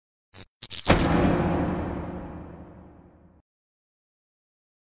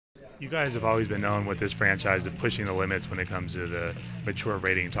You guys have always been known with this franchise of pushing the limits when it comes to the mature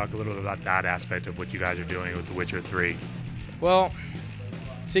rating. Talk a little bit about that aspect of what you guys are doing with The Witcher 3. Well,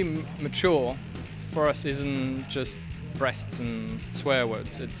 see, mature for us isn't just breasts and swear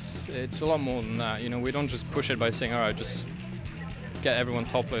words. It's a lot more than that. You know, we don't just push it by saying, all right, just get everyone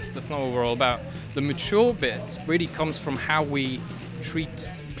topless. That's not what we're all about. The mature bit really comes from how we treat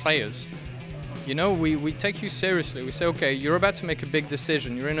players. You know, we take you seriously. We say, okay, you're about to make a big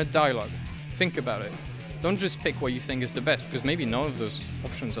decision. You're in a dialogue. Think about it. Don't just pick what you think is the best, because maybe none of those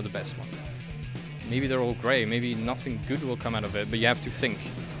options are the best ones. Maybe they're all grey. Maybe nothing good will come out of it, but you have to think.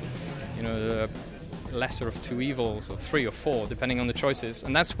 You know, the lesser of two evils, or three or four, depending on the choices.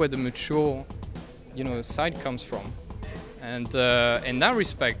 And that's where the mature, you know, side comes from. And in that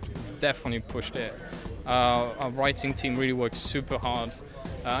respect, we've definitely pushed it. Our writing team really works super hard.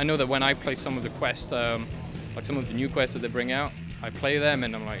 I know that when I play some of the quests, like some of the new quests that they bring out, I play them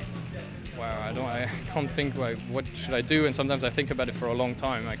and I'm like, wow, I can't think, like, what should I do? And sometimes I think about it for a long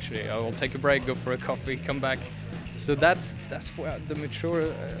time, actually. I'll take a break, go for a coffee, come back. So that's what the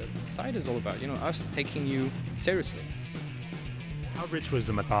mature side is all about, you know, us taking you seriously. How rich was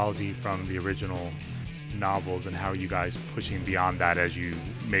the mythology from the original novels, and how are you guys pushing beyond that as you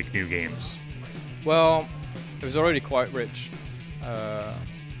make new games? Well, it was already quite rich.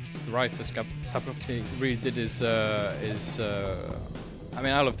 The writer Sapkowski really did his I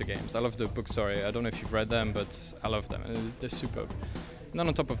mean, I love the games. I love the books. Sorry, I don't know if you've read them, but I love them. They're superb. And then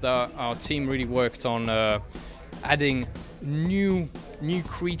on top of that, our team really worked on adding new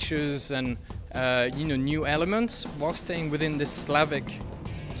creatures and you know, new elements while staying within this Slavic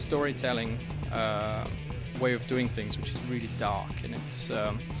storytelling way of doing things, which is really dark. And it's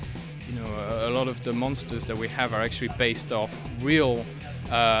you know, a lot of the monsters that we have are actually based off real,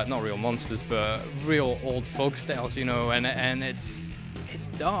 not real monsters, but real old folk tales, you know, and it's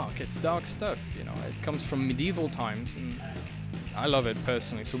dark stuff, you know. It comes from medieval times, and I love it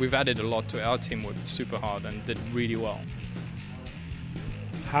personally. So we've added a lot to it. Our team worked super hard and did really well.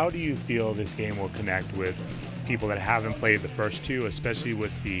 How do you feel this game will connect with people that haven't played the first two, especially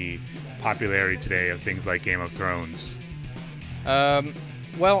with the popularity today of things like Game of Thrones?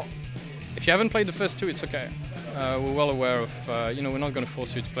 Well, if you haven't played the first two, it's okay. We're well aware of, you know, we're not going to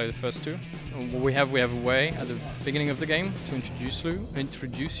force you to play the first two. We have a way at the beginning of the game to introduce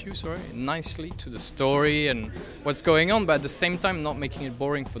you nicely to the story and what's going on, but at the same time not making it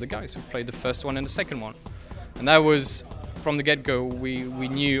boring for the guys who've played the first one and the second one. And that was, from the get-go, we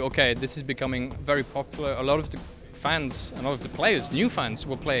knew, okay, this is becoming very popular. A lot of the fans, a lot of the players, new fans,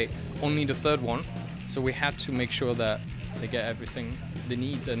 will play only the third one, so we had to make sure that they get everything they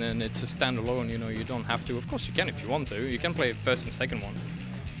need, and then it's a standalone, you know. You don't have to, of course you can if you want to, you can play first and second one,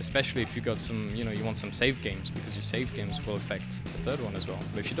 especially if you got some, you know, you want some save games, because your save games will affect the third one as well.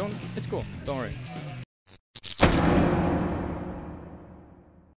 But if you don't, it's cool, don't worry.